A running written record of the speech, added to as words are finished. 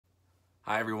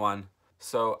Hi everyone.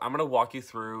 So I'm gonna walk you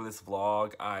through this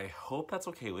vlog. I hope that's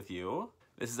okay with you.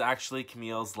 This is actually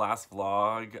Camille's last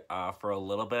vlog for a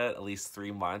little bit, at least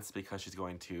 3 months, because she's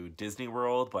going to Disney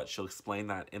World, but she'll explain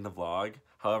that in the vlog.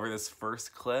 However, this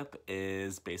first clip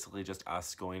is basically just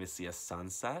us going to see a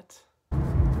sunset. I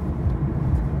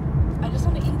just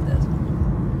want to eat this.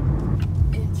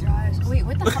 It dries. Wait,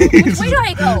 what the hell? Which way do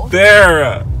I go?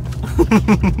 There!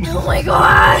 Oh my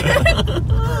god!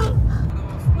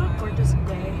 What a gorgeous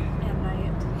day and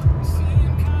night.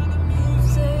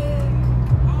 Music.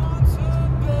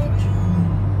 Bedroom.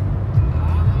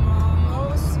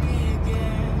 Almost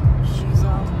speaking. She's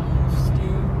almost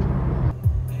you.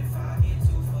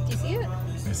 Do you see it?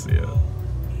 I see it.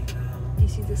 Do you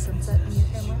see the sunset in your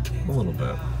camera? A little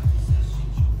bit.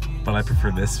 But I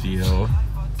prefer this view.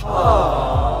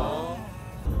 Aww.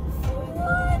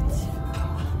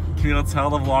 Can you tell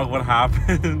the vlog what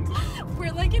happened?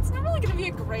 We're like, it's not really gonna be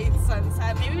a great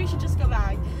sunset. Maybe we should just go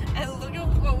back and look at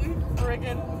what we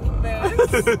friggin'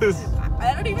 missed.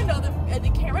 I don't even know, the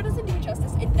camera doesn't do it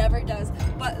justice. It never does.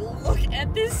 But look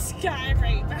at this sky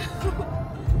right now.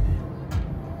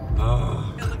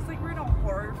 It looks like we're in a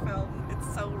horror film.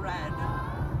 It's so red.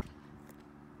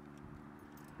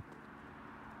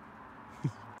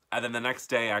 And then the next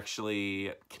day,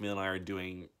 actually, Camille and I are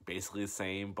doing basically the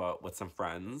same, but with some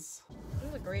friends. This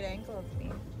is a great angle of me.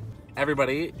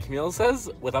 Everybody, Camille says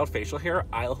without facial hair,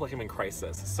 I look like I'm in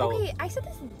crisis. So Okay, I said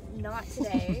this not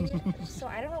today, so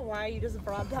I don't know why you just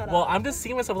brought that up. well, I'm just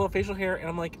seeing myself without facial hair, and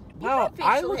I'm like, wow, have facial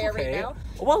I look hair okay. right now.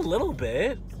 Well, a little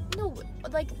bit. No,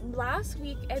 like last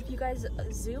week, if you guys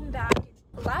zoom back,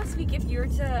 last week if you were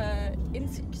to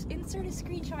insert a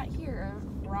screenshot here,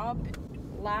 Rob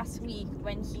last week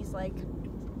when he's like,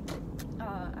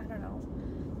 I don't know,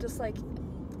 just like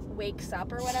wakes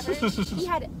up or whatever, he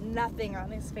had nothing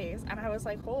on his face, and I was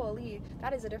like, holy,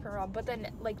 that is a different Rob. But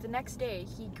then like the next day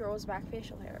he grows back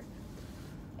facial hair,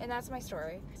 and that's my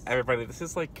story. Everybody, this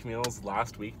is like Camille's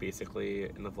last week basically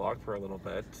in the vlog for a little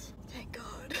bit. Thank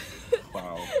God.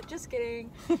 Wow. Just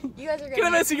kidding. You guys are Gonna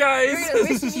miss you guys. You're gonna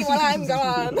miss me when I'm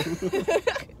gone.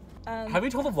 Have you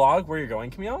told the vlog where you're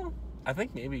going, Camille? I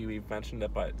think maybe we've mentioned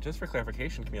it, but just for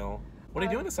clarification, Camille, what are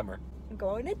you doing this summer? I'm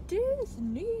going to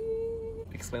Disney.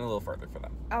 Explain a little further for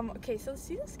them. Okay, so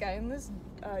see this guy in this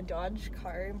Dodge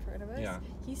car in front of us? Yeah.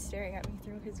 He's staring at me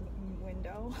through his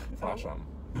window. Flash on.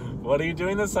 What are you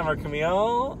doing this summer,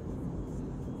 Camille?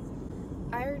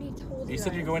 I already told you. You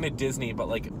said guys. you're going to Disney, but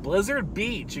like Blizzard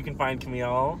Beach, you can find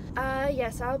Camille.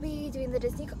 Yes, I'll be doing the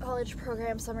Disney College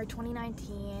Program Summer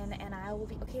 2019, and I will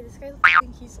be. Okay, this guy,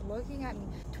 he's looking at me.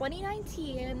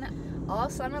 2019, all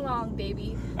summer long,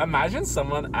 baby. Imagine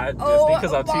someone at Disney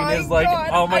because our tune is like, God,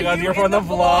 oh my god, you're from the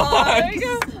vlog.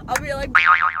 I'll be like.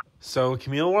 So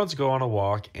Camille wanted to go on a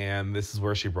walk, and this is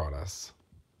where she brought us.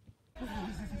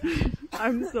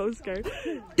 I'm so scared.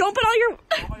 Don't put all your.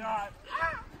 Oh my god.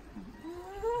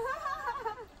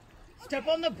 Step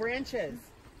on the branches.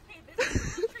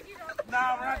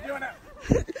 No, we're not doing it.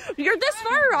 You're this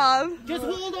far, Rob. Just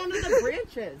hold on to the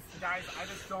branches. Guys, I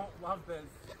just don't love this.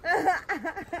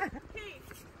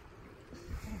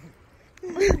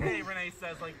 Hey, Renee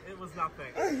says, like, it was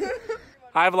nothing.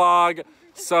 Hi, vlog.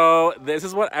 So, this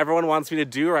is what everyone wants me to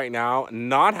do right now.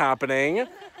 Not happening.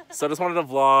 So, I just wanted to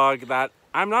vlog that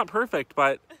I'm not perfect,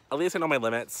 but at least I know my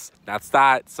limits. That's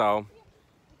that. So,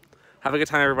 have a good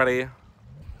time, everybody.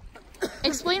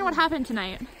 Explain what happened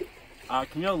tonight.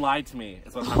 Camille lied to me.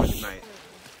 Is what happened tonight.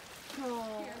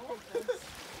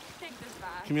 Take this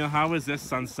back. Camille, how was this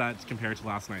sunset compared to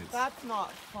last night's? That's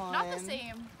not fun. Not the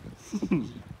same.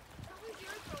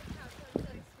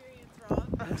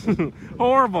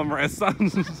 Horrible, Marissa.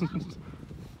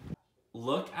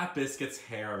 Look at Biscuit's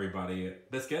hair, everybody.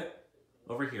 Biscuit,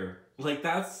 over here. Like,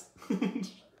 that's...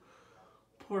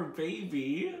 Poor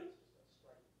baby.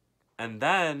 And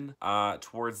then,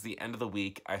 towards the end of the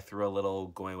week, I threw a little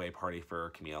going away party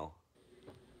for Camille.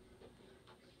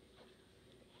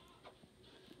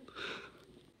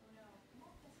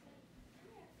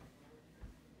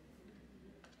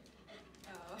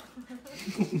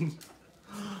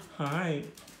 Hi.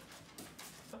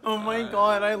 Oh my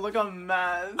god, I look a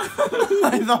mess.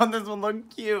 I thought this would look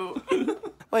cute.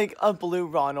 Like a blue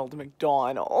Ronald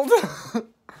McDonald.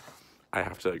 I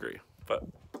have to agree, but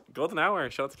golden hour.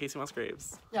 Shout out to Casey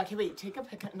Musgraves. Yeah, okay, wait, take a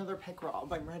pic, another pic,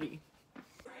 Rob. I'm ready.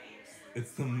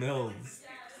 It's the Mills.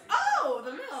 Oh,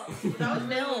 the milk. That was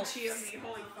milk.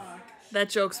 Holy fuck. That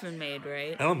joke's been made,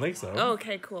 right? I don't think so. Oh,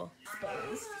 okay, cool.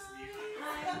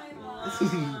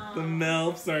 The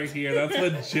Melps are here. That's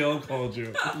what Jill called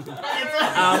you.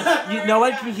 No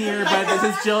one can hear, but this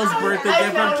is Jill's birthday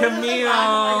gift from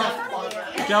Camille.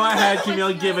 Go ahead,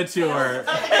 Camille, give it to her.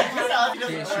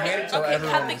 Dude, she made it till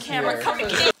everyone Cut the was camera, here. cut the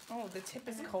camera. Oh, the tip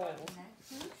is cold.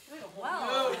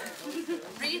 Well,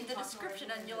 read the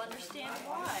description and you'll understand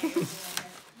why.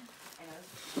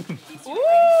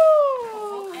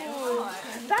 Ooh!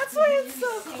 That's why it's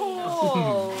so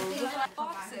cold.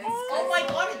 Oh my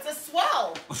god, it's a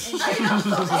swell!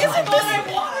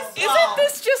 Isn't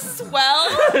this just swell?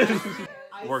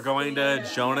 We're going to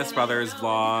Jonas Brothers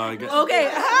vlog. Okay,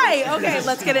 hi. Okay,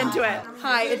 let's get into it.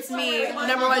 Hi, it's me,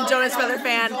 #1 Jonas Brother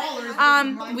fan.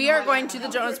 We are going to the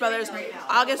Jonas Brothers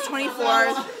August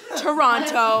 24th,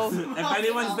 Toronto. If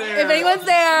anyone's there. If anyone's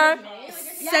there,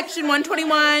 section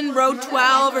 121, row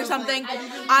 12 or something.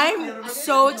 I'm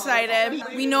so excited.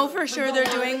 We know for sure they're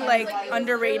doing like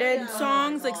underrated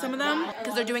songs, like some of them,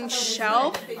 because they're doing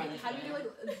Shelf.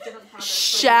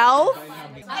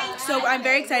 So I'm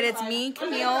very excited. It's me,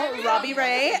 Camille, Robbie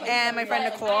Ray, and my friend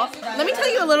Nicole. Let me tell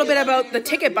you a little bit about the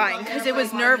ticket buying because it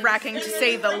was nerve-wracking to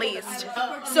say the least.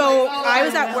 So I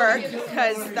was at work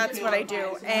because that's what I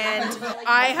do, and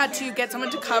I had to get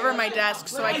someone to cover my desk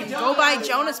so I can go buy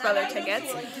Jonas Brother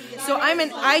tickets. So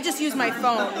I just use my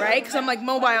phone, right? Because I'm like,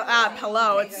 mobile app,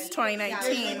 hello, it's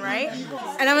 2019, right?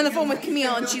 And I'm on the phone with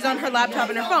Camille and she's on her laptop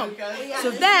and her phone.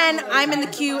 So then I'm in the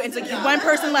queue, and it's like one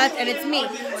person left and it's me.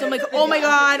 So I'm like, oh my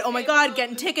god,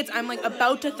 getting tickets. I'm like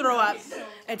about to throw up.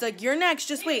 It's like, you're next,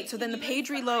 just wait. So then the page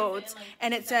reloads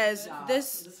and it says,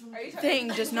 this thing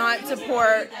does not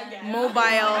support mobile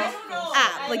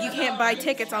app. Like, you can't buy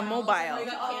tickets on mobile.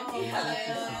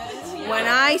 When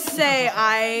I say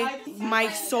my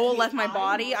soul left my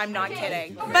body, I'm not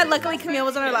kidding. But luckily Camille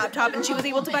was on her laptop and she was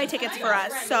able to buy tickets for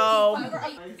us, so.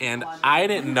 And I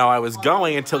didn't know I was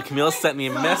going until Camille sent me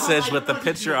a message with the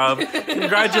picture of,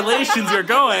 congratulations, you're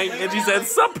going. And she said,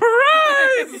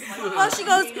 surprise! Well, she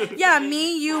goes, yeah,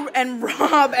 me, you, and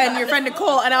Rob, and your friend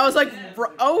Nicole. And I was like,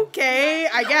 okay,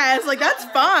 I guess. Like, that's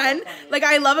fun. Like,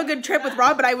 I love a good trip with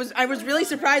Rob, but I was really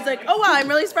surprised. Like, oh, wow, I'm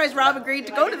really surprised Rob agreed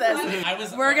to go to this.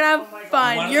 We're gonna have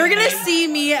fun. You're gonna see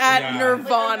me at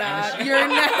Nirvana. You're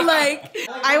not, like,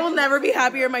 I will never be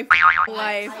happier in my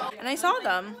life. And I saw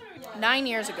them 9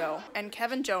 years ago, and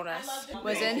Kevin Jonas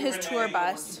was in his tour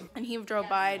bus, and he drove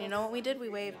by, and you know what we did? We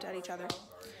waved at each other.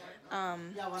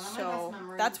 So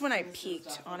that's when I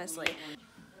peaked, honestly.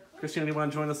 Christina, do you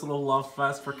want to join this little love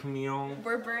fest for Camille?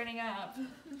 We're burning up.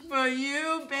 For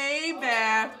you, baby.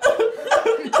 Camille,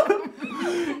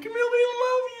 we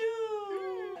love you!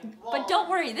 But don't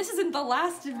worry, this isn't the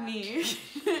last of me.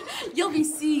 You'll be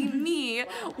seeing me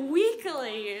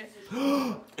weekly.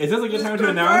 Is this a good time to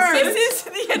announce This this?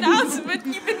 is the announcement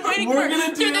you've been waiting We're for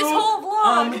gonna through do this whole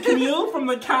vlog. Camille from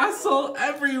the castle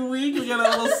every week. We get a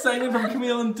little segment from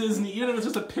Camille and Disney. Even if it's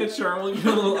just a picture, we'll give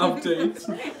a little update.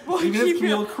 Even if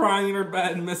Camille crying in her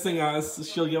bed and missing us,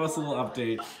 she'll give us a little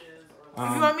update. If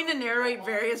you want me to narrate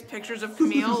various pictures of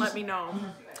Camille, let me know.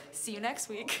 See you next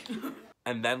week.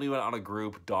 And then we went on a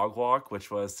group dog walk, which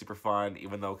was super fun,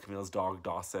 even though Camille's dog,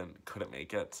 Dawson, couldn't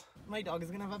make it. My dog is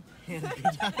gonna have a panic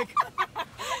attack.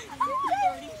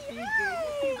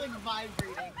 He's like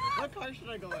vibrating. What car should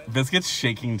I go in? Biscuit's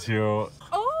shaking too.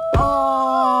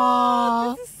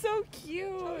 Oh, this is so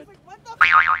cute. What the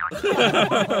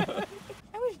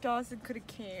I wish Dawson could have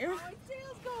came.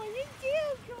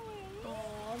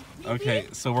 Okay,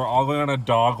 so we're all going on a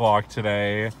dog walk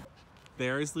today.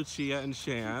 There's Lucia and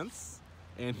Chance.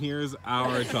 And here's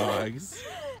our dogs.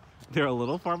 They're a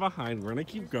little far behind. We're gonna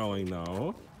keep going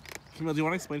though. Camille, do you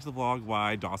want to explain to the vlog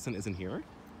why Dawson isn't here?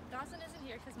 Dawson isn't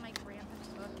here because my grandpa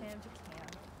took him to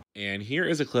camp. And here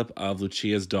is a clip of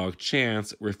Lucia's dog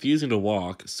Chance refusing to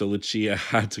walk, so Lucia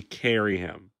had to carry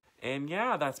him. And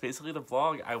yeah, that's basically the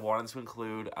vlog. I wanted to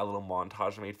include a little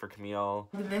montage I made for Camille.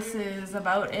 This is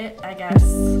about it, I guess.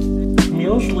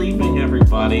 Camille's leaving,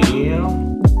 everybody.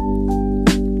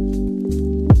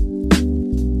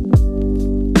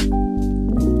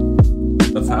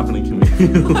 What's happening, Camille?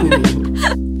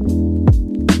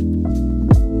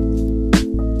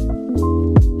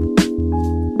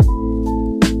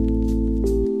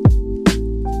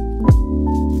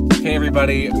 Hey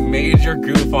everybody, major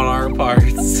goof on our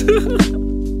parts.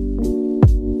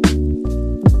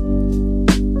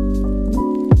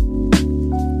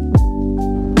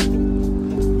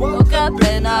 Woke up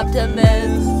an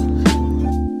optimist.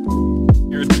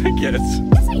 Your tickets.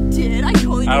 Yes, I did. I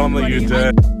totally did. I don't think you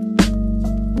did.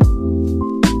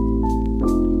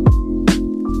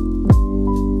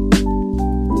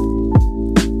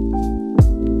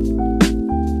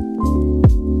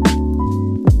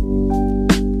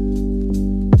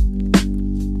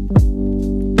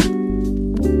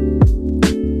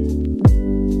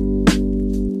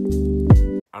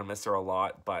 miss her a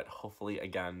lot, but hopefully,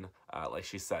 again, like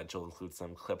she said, she'll include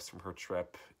some clips from her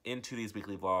trip into these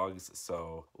weekly vlogs,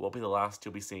 so it won't be the last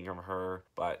you'll be seeing from her,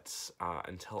 but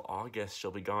until August,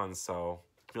 she'll be gone, so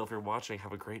Camille, if you're watching,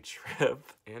 have a great trip.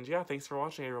 And yeah, thanks for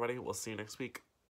watching, everybody. We'll see you next week.